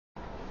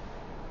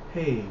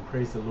Hey,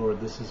 praise the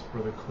Lord. This is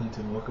Brother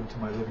Clinton. Welcome to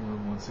my living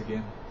room once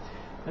again.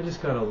 I just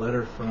got a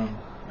letter from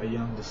a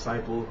young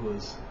disciple who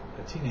is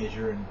a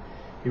teenager, and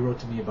he wrote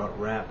to me about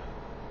rap,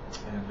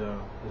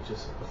 and which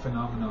is a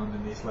phenomenon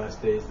in these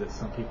last days that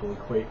some people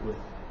equate with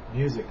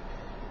music.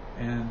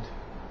 And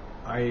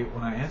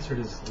when I answered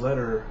his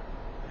letter,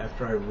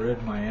 after I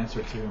read my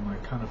answer to him,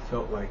 I kind of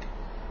felt like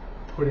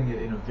putting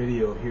it in a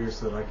video here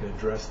so that I could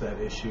address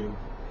that issue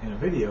in a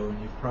video, and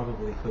you've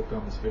probably clicked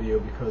on this video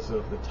because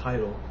of the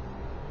title.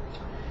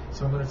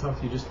 So I'm going to talk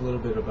to you just a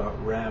little bit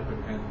about rap,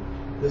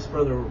 and this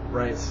brother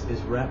writes, "Is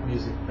rap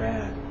music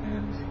bad?"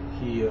 And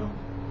he,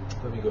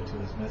 let me go to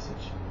his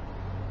message.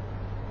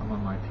 I'm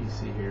on my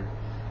PC here.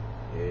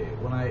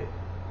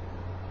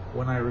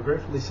 When I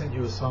regretfully sent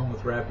you a song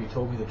with rap, you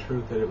told me the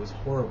truth that it was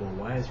horrible.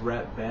 Why is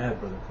rap bad,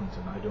 Brother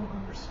Clinton? I don't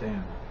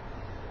understand.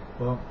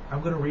 Well,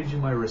 I'm going to read you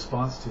my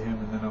response to him,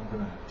 and then I'm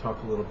going to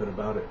talk a little bit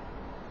about it.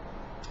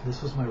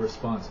 This was my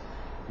response.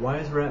 Why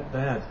is rap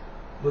bad?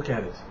 Look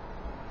at it.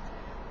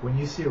 When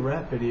you see a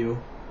rap video,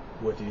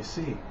 what do you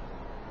see?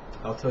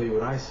 I'll tell you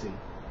what I see.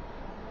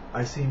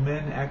 I see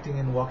men acting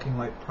and walking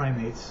like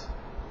primates,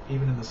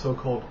 even in the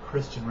so-called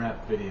Christian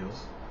rap videos,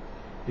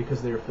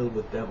 because they are filled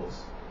with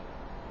devils.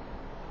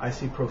 I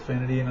see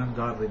profanity and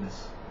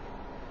ungodliness.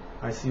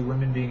 I see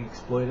women being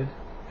exploited,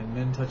 and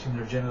men touching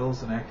their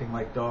genitals and acting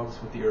like dogs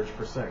with the urge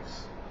for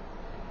sex.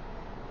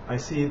 I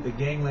see the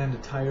gangland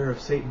attire of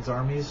Satan's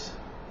armies,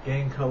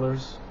 gang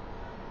colors,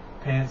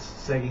 pants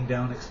sagging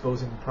down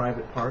exposing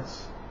private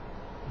parts,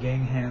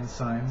 gang hand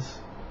signs,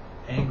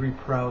 angry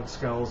proud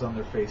scowls on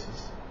their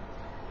faces.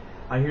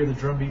 I hear the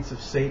drumbeats of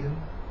Satan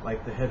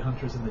like the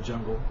headhunters in the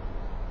jungle.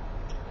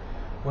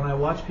 When I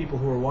watch people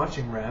who are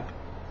watching rap,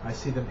 I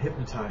see them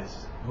hypnotized,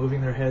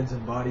 moving their heads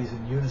and bodies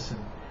in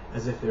unison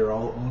as if they are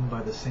all owned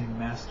by the same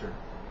master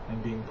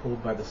and being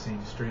pulled by the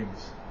same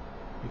strings,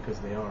 because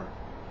they are.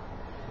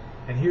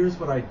 And here's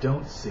what I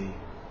don't see: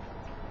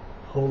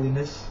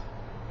 holiness,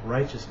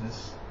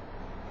 righteousness,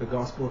 the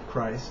gospel of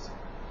Christ,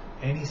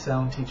 any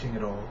sound teaching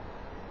at all,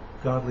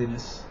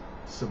 godliness,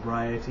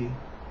 sobriety,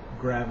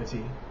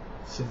 gravity,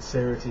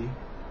 sincerity,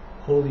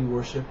 holy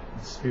worship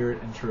in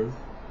spirit and truth,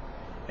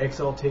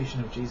 exaltation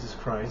of Jesus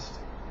Christ,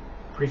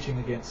 preaching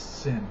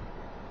against sin.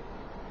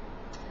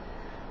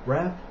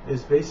 Rap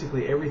is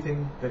basically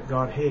everything that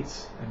God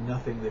hates and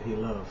nothing that He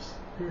loves,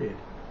 period.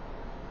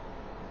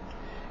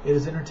 It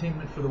is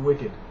entertainment for the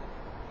wicked,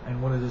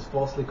 and when it is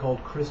falsely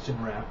called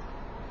Christian rap,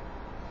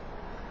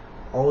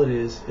 all it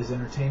is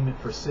entertainment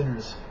for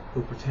sinners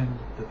who pretend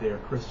that they are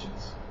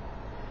Christians.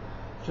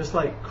 Just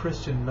like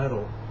Christian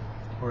metal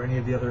or any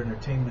of the other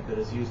entertainment that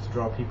is used to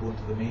draw people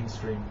into the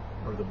mainstream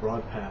or the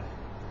broad path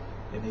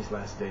in these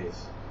last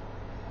days.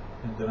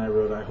 And then I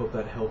wrote, I hope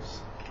that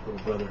helps,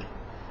 little brother.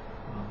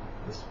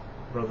 This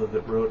brother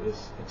that wrote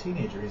is a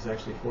teenager. He's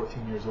actually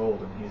 14 years old,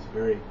 and he's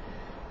very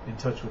in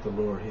touch with the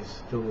Lord.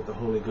 He's filled with the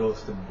Holy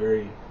Ghost and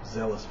very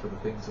zealous for the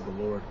things of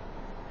the Lord.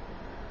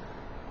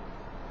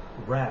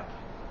 Rap.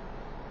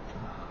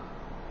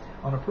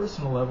 On a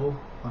personal level,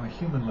 on a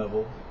human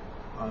level,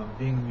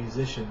 being a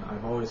musician,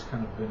 I've always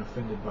kind of been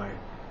offended by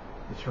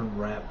the term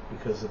rap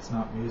because it's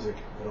not music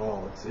at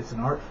all. It's an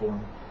art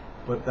form,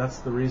 but that's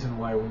the reason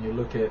why when you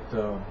look at,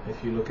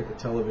 if you look at the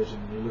television,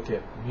 you look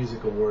at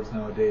music awards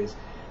nowadays,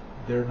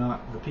 they're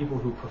not, the people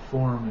who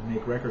perform and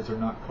make records are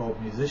not called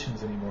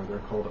musicians anymore. They're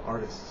called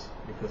artists,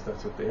 because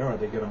that's what they are.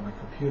 They get on a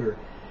computer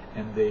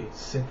and they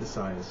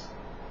synthesize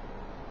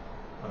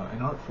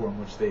an art form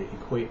which they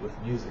equate with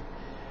music.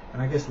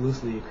 And I guess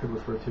loosely you could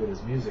refer to it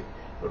as music,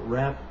 but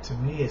rap to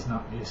me is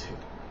not music.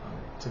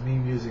 To me,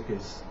 music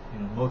is,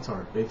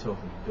 Mozart,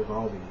 Beethoven,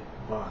 Vivaldi,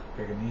 Bach,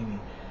 Paganini.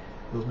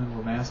 Those men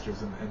were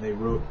masters, and they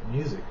wrote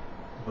music.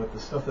 But the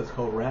stuff that's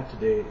called rap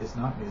today is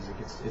not music.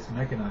 It's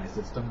mechanized.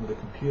 It's done with a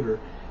computer,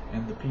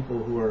 and the people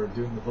who are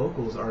doing the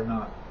vocals are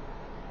not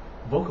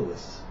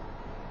vocalists.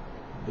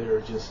 They're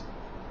just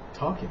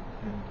talking.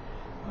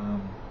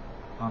 And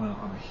on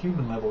a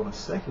human level, on a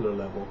secular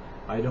level,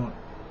 I don't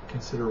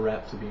consider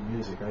rap to be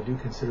music. I do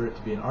consider it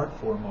to be an art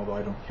form, although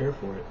I don't care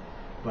for it,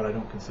 but I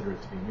don't consider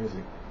it to be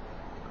music.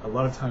 A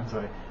lot of times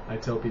I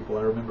tell people,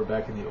 I remember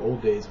back in the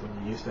old days when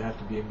you used to have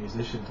to be a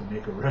musician to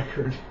make a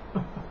record.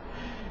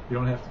 You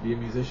don't have to be a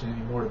musician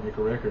anymore to make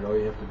a record. All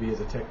you have to be is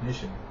a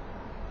technician.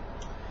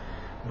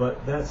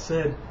 But that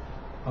said,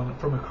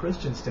 from a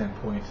Christian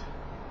standpoint,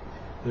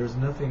 there's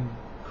nothing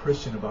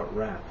Christian about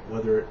rap,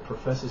 whether it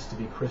professes to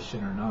be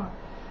Christian or not.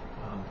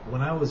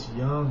 When I was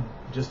young,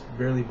 just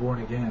barely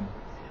born again,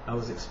 I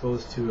was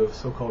exposed to a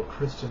so-called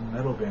Christian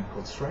metal band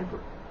called Stryper.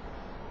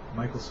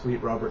 Michael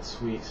Sweet, Robert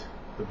Sweet,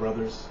 the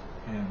brothers,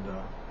 and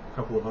a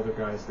couple of other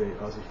guys,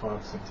 Ozzy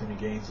Fox and Timmy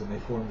Gaines, and they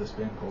formed this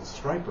band called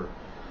Stryper.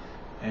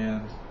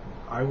 And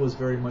I was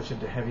very much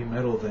into heavy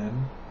metal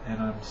then,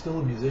 and I'm still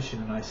a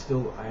musician, and I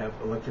have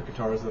electric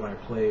guitars that I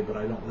play, but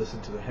I don't listen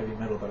to the heavy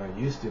metal that I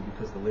used to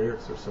because the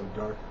lyrics are so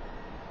dark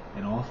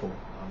and awful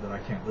that I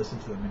can't listen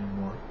to them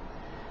anymore.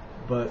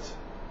 But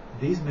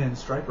these men,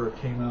 Stryper,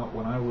 came out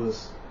when I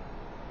was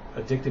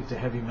addicted to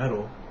heavy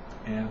metal,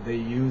 and they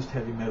used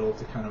heavy metal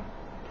to kind of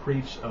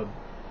preach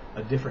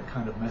a different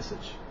kind of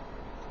message.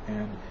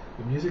 And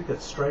the music that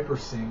Stryper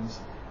sings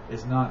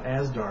is not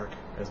as dark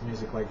as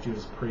music like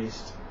Judas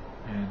Priest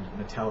and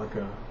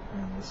Metallica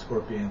and the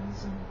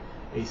Scorpions and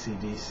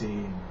AC/DC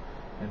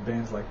and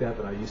bands like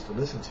that I used to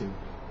listen to.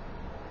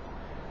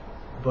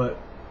 But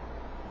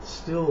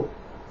still,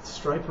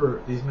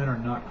 Stryper, these men are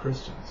not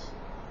Christians.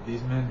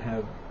 These men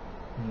have,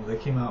 they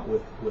came out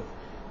with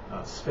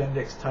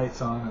spandex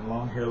tights on and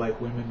long hair like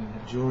women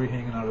and jewelry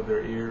hanging out of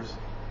their ears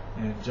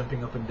and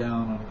jumping up and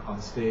down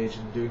on stage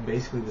and doing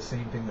basically the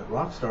same thing that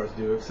rock stars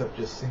do, except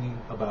just singing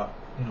about,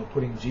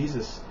 putting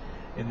Jesus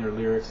in their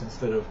lyrics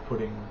instead of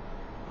putting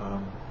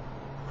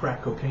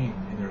crack cocaine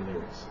in their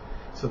lyrics.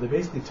 So they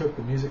basically took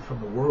the music from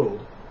the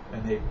world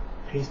and they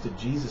pasted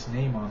Jesus'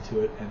 name onto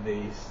it, and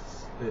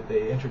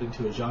they entered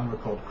into a genre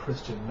called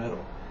Christian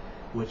metal,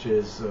 which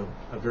is a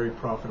very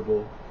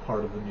profitable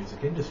part of the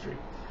music industry.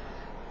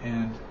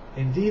 And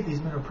indeed, these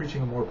men are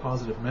preaching a more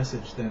positive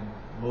message than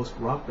most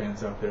rock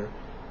bands out there,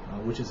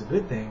 which is a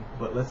good thing,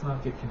 but let's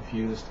not get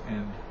confused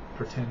and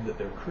pretend that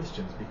they're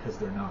Christians, because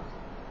they're not.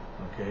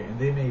 Okay? And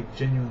they may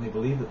genuinely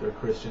believe that they're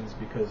Christians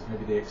because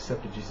maybe they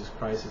accepted Jesus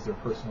Christ as their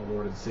personal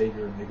Lord and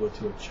Savior, and they go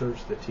to a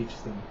church that teaches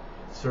them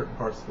certain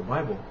parts of the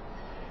Bible,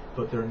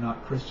 but they're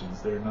not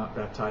Christians. They're not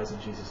baptized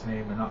in Jesus'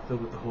 name. They're not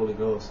filled with the Holy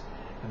Ghost,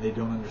 and they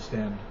don't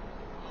understand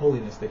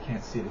holiness. They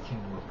can't see the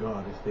kingdom of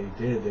God. If they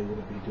did, they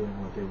wouldn't be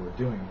doing what they were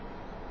doing.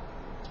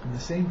 And the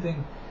same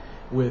thing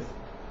with,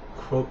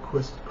 quote,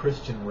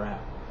 Christian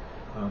rap.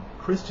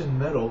 Christian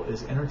metal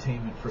is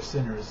entertainment for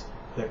sinners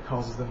that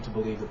causes them to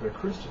believe that they're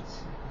Christians.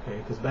 Okay?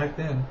 Because back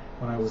then,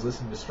 when I was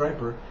listening to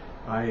Stryper,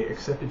 I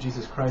accepted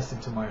Jesus Christ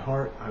into my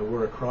heart. I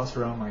wore a cross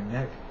around my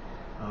neck.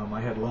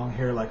 I had long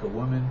hair like a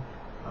woman.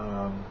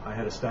 I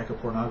had a stack of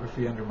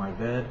pornography under my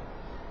bed.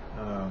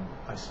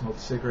 I smoked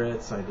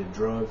cigarettes. I did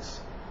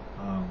drugs.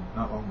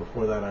 Not long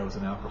before that, I was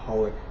an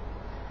alcoholic.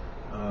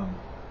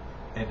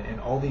 And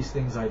all these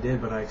things I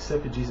did, but I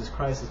accepted Jesus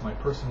Christ as my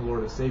personal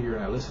Lord and Savior,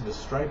 and I listened to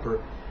Stryper,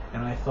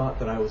 and I thought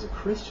that I was a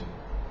Christian.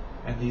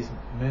 And these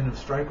men of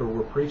Stryper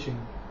were preaching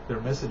their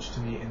message to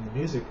me in the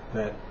music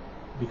that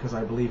because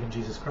I believe in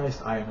Jesus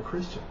Christ, I am a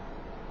Christian.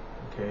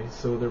 Okay,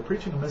 so they're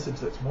preaching a message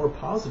that's more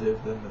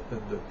positive than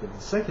the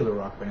secular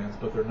rock bands,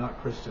 but they're not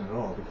Christian at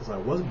all, because I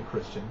wasn't a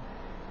Christian,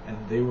 and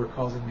they were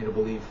causing me to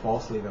believe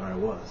falsely that I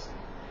was.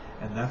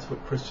 And that's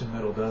what Christian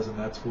metal does, and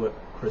that's what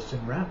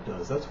Christian rap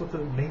does. That's what the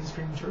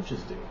mainstream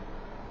churches do.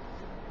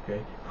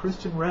 Okay,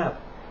 Christian rap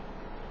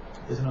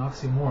is an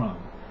oxymoron.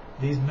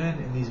 These men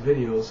in these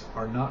videos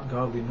are not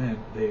godly men.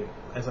 They,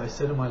 as I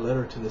said in my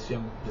letter to this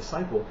young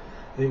disciple,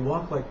 they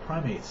walk like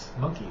primates,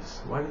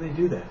 monkeys. Why do they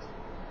do that?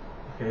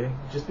 Okay,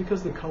 just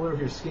because the color of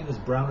your skin is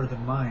browner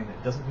than mine,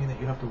 it doesn't mean that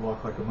you have to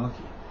walk like a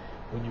monkey.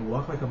 When you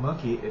walk like a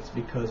monkey, it's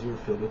because you're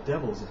filled with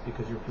devils. It's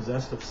because you're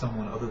possessed of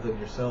someone other than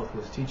yourself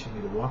who is teaching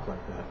you to walk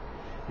like that.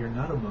 You're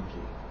not a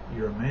monkey.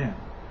 You're a man.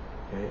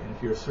 Okay? And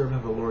if you're a servant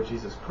of the Lord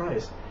Jesus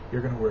Christ,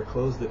 you're going to wear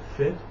clothes that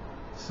fit,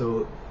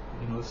 so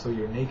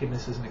your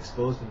nakedness isn't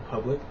exposed in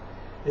public.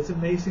 It's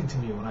amazing to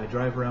me when I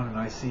drive around and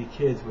I see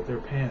kids with their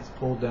pants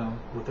pulled down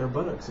with their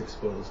buttocks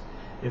exposed.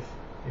 If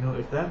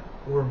that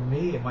were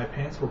me and my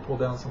pants were pulled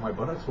down so my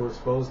buttocks were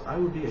exposed, I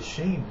would be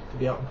ashamed to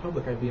be out in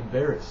public. I'd be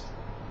embarrassed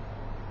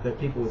that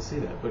people would see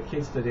that. But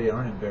kids today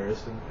aren't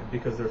embarrassed, and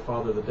because their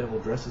father, the devil,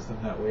 dresses them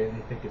that way, and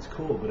they think it's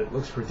cool, but it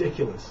looks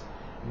ridiculous.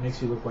 It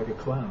makes you look like a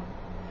clown.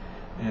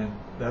 And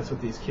that's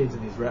what these kids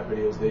in these rap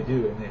videos, they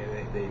do.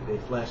 And they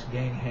flash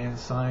gang hand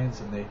signs,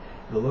 and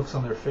the looks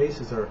on their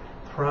faces are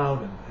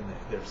proud, and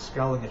they're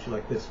scowling at you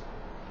like this.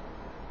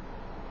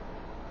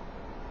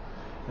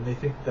 And they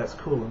think that's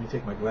cool. Let me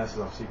take my glasses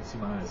off so you can see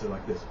my eyes. They're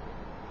like this.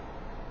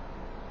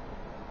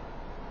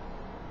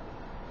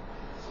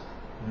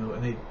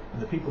 And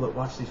the people that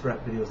watch these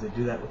rap videos, they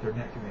do that with their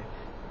neck, and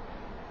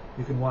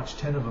you can watch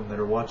 10 of them that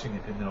are watching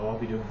it, and they'll all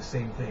be doing the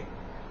same thing.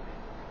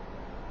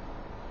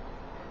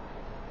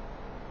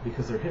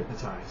 Because they're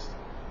hypnotized.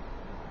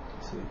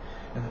 See?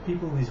 And the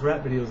people in these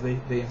rap videos,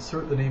 they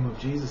insert the name of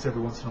Jesus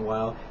every once in a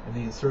while, and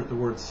they insert the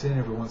word sin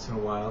every once in a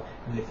while,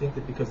 and they think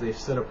that because they've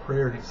said a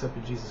prayer and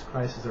accepted Jesus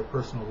Christ as their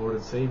personal Lord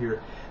and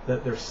Savior,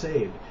 that they're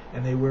saved.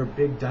 And they wear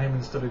big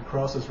diamond-studded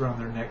crosses around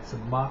their necks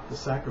and mock the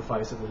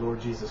sacrifice of the Lord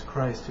Jesus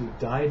Christ, who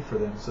died for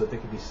them so that they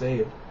could be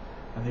saved.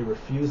 And they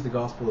refuse the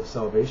gospel of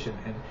salvation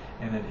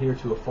and adhere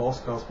to a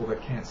false gospel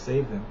that can't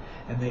save them.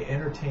 And they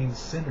entertain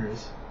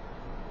sinners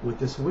with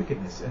this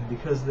wickedness, and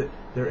because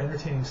they're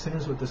entertaining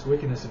sinners with this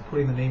wickedness and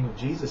putting the name of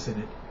Jesus in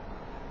it,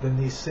 then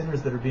these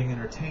sinners that are being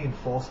entertained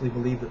falsely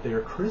believe that they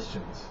are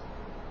Christians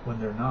when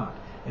they're not.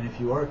 And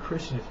if you are a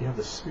Christian, if you have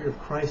the Spirit of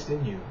Christ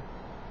in you,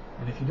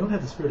 and if you don't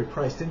have the Spirit of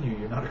Christ in you,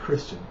 you're not a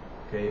Christian.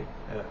 Okay,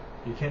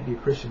 you can't be a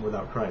Christian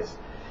without Christ.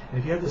 And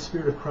if you have the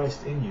Spirit of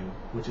Christ in you,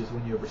 which is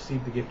when you have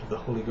received the gift of the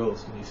Holy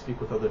Ghost, when you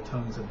speak with other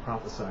tongues and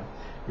prophesy,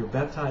 you're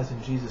baptized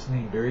in Jesus'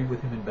 name, buried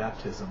with Him in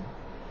baptism,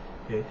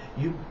 Okay,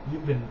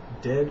 you've been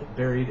dead,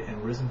 buried,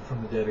 and risen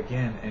from the dead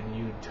again, and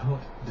you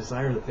don't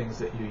desire the things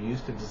that you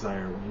used to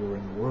desire when you were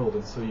in the world,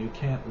 and so you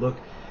can't look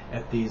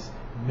at these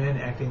men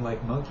acting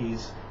like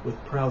monkeys with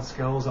proud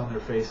scowls on their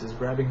faces,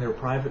 grabbing their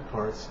private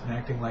parts and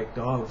acting like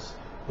dogs,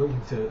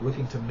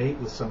 looking to mate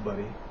with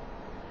somebody,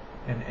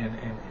 and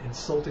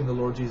insulting the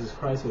Lord Jesus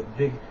Christ with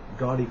big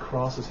gaudy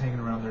crosses hanging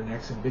around their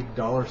necks and big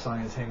dollar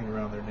signs hanging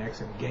around their necks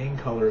and gang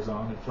colors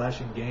on and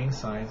flashing gang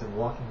signs and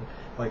walking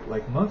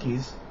like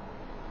monkeys.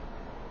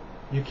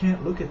 You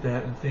can't look at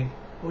that and think,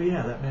 oh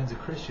yeah, that man's a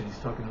Christian, he's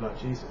talking about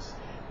Jesus.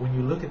 When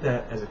you look at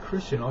that as a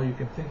Christian, all you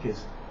can think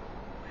is,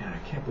 man,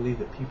 I can't believe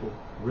that people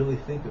really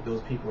think that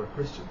those people are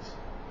Christians.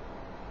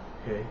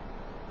 Okay?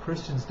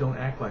 Christians don't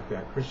act like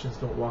that. Christians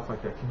don't walk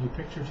like that. Can you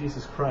picture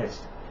Jesus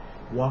Christ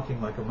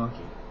walking like a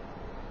monkey?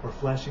 Or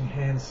flashing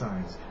hand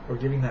signs? Or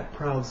giving that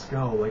proud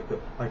scowl like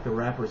the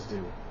rappers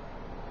do?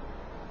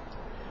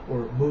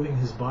 Or moving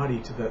his body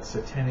to that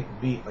satanic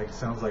beat like it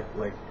sounds like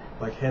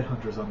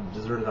headhunters on a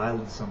deserted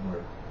island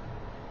somewhere.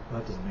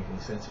 Well, that doesn't make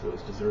any sense. If it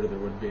was deserted, there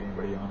wouldn't be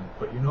anybody on it.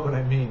 But you know what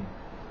I mean.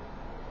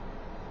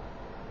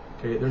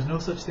 Okay, there's no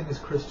such thing as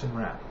Christian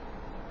rap.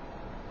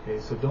 Okay,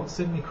 so don't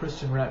send me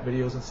Christian rap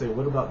videos and say,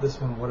 what about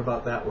this one, what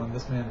about that one,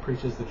 this man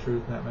preaches the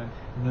truth, and that man...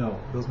 No,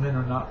 those men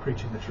are not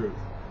preaching the truth.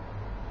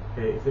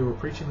 Okay, if they were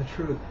preaching the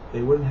truth,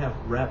 they wouldn't have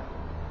rap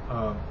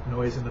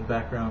noise in the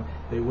background,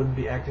 they wouldn't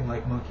be acting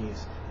like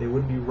monkeys, they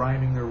wouldn't be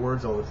rhyming their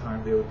words all the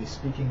time, they would be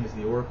speaking as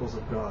the oracles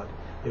of God,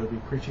 they would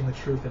be preaching the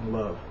truth in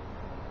love.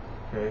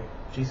 Okay,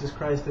 Jesus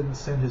Christ didn't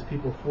send his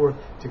people forth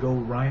to go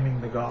rhyming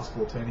the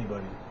gospel to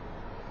anybody.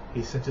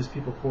 He sent his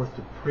people forth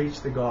to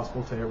preach the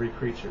gospel to every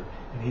creature.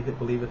 And he that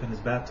believeth and is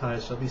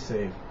baptized shall be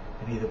saved,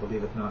 and he that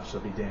believeth not shall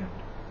be damned.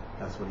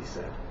 That's what he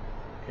said.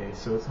 Okay,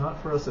 so it's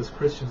not for us as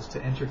Christians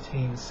to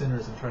entertain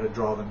sinners and try to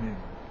draw them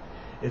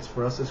in. It's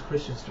for us as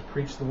Christians to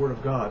preach the Word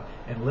of God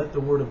and let the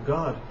Word of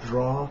God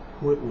draw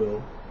who it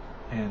will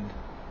and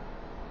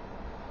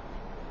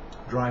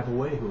drive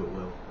away who it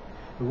will.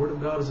 The Word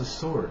of God is a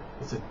sword.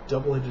 It's a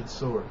double-edged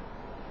sword.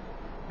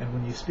 And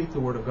when you speak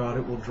the Word of God,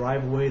 it will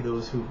drive away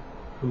those who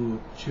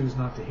choose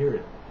not to hear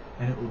it,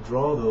 and it will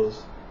draw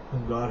those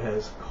whom God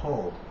has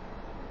called.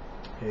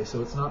 Okay,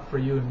 so it's not for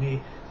you and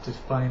me to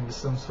find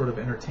some sort of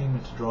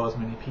entertainment to draw as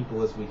many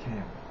people as we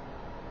can.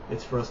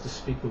 It's for us to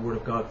speak the Word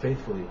of God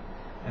faithfully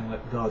and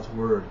let God's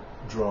Word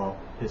draw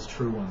His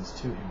true ones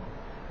to Him.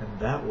 And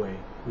that way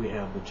we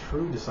have the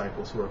true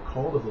disciples who are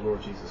called of the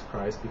Lord Jesus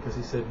Christ, because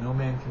He said, no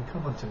man can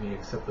come unto me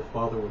except the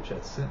Father which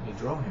hath sent me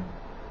draw him.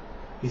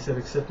 He said,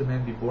 except a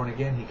man be born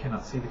again, he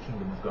cannot see the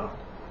kingdom of God.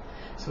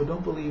 So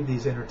don't believe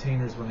these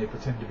entertainers when they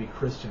pretend to be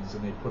Christians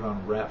and they put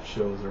on rap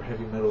shows or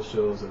heavy metal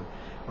shows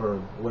or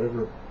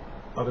whatever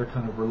other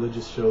kind of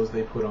religious shows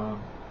they put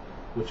on,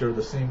 which are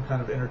the same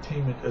kind of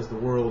entertainment as the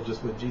world,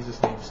 just with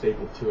Jesus' name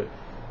stapled to it.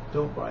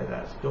 Don't buy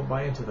that. Don't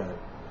buy into that.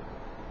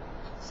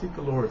 Seek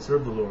the Lord,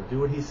 serve the Lord, do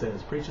what He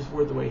says, preach His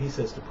word the way He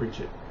says to preach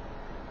it.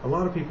 A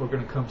lot of people are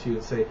going to come to you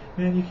and say,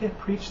 man, you can't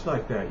preach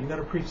like that. You got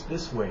to preach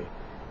this way.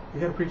 You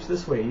got to preach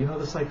this way. You know,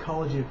 the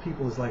psychology of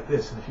people is like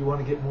this, and if you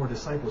want to get more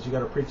disciples, you got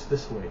to preach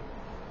this way.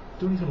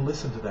 Don't even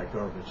listen to that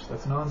garbage.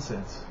 That's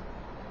nonsense.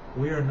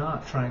 We are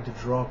not trying to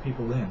draw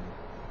people in.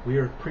 We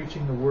are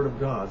preaching the Word of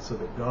God so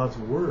that God's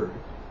Word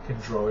can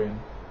draw in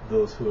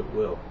those who it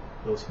will,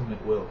 those whom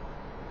it will.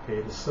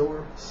 Okay, the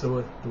sower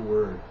soweth the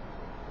Word.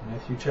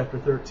 Matthew chapter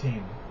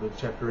 13, Luke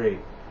chapter 8,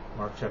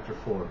 Mark chapter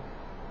 4.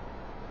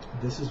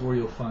 This is where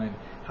you'll find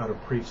how to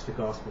preach the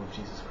gospel of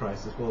Jesus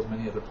Christ, as well as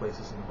many other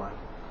places in the Bible.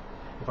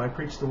 If I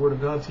preach the Word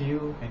of God to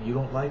you and you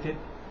don't like it,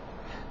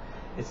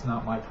 it's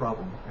not my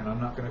problem, and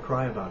I'm not going to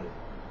cry about it.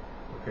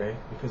 Okay?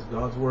 Because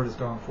God's Word has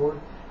gone forth,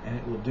 and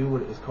it will do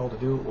what it is called to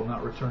do. It will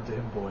not return to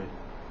Him void.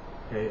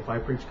 Okay? If I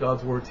preach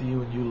God's Word to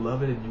you and you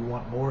love it and you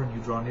want more and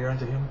you draw near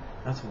unto Him,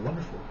 that's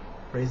wonderful.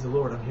 Praise the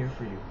Lord, I'm here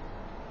for you.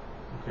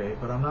 Okay?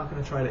 But I'm not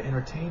going to try to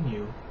entertain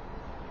you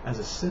as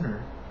a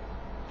sinner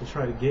to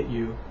try to get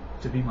you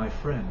to be my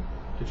friend,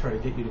 to try to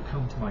get you to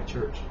come to my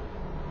church.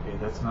 Okay,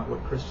 that's not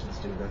what Christians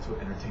do. That's what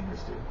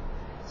entertainers do.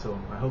 So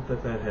I hope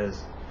that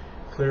has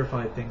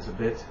clarified things a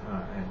bit.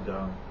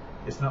 And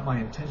it's not my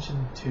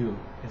intention to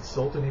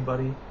insult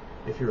anybody.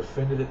 If you're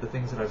offended at the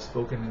things that I've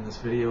spoken in this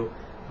video,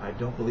 I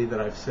don't believe that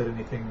I've said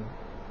anything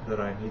that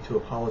I need to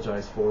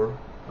apologize for.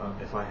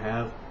 If I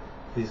have,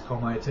 please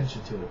call my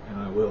attention to it, and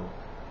I will.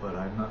 But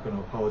I'm not going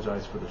to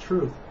apologize for the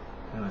truth,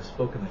 and I've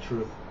spoken the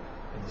truth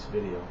in this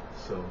video.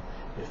 So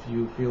if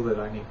you feel that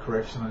I need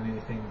correction on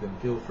anything, then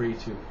feel free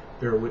to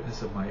bear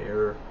witness of my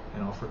error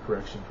and offer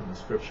correction from the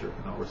Scripture,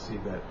 and I'll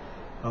receive that.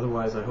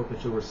 Otherwise, I hope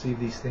that you'll receive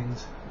these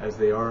things as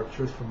they are,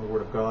 truth from the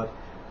Word of God.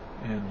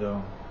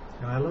 And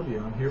I love you.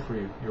 I'm here for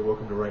you. You're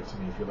welcome to write to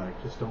me if you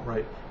like. Just don't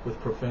write with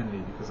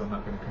profanity, because I'm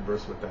not going to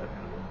converse with that, and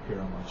it won't appear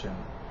on my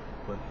channel.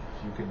 But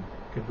if you can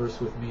converse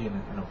with me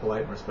in a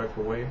polite and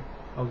respectful way,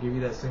 I'll give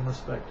you that same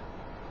respect.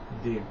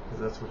 Indeed, because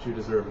that's what you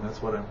deserve, and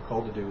that's what I'm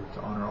called to do, to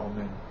honor all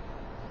men.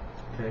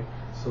 Okay,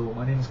 so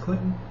my name is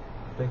Clinton.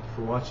 Thank you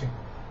for watching,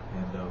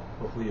 and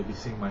hopefully you'll be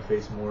seeing my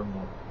face more and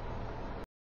more.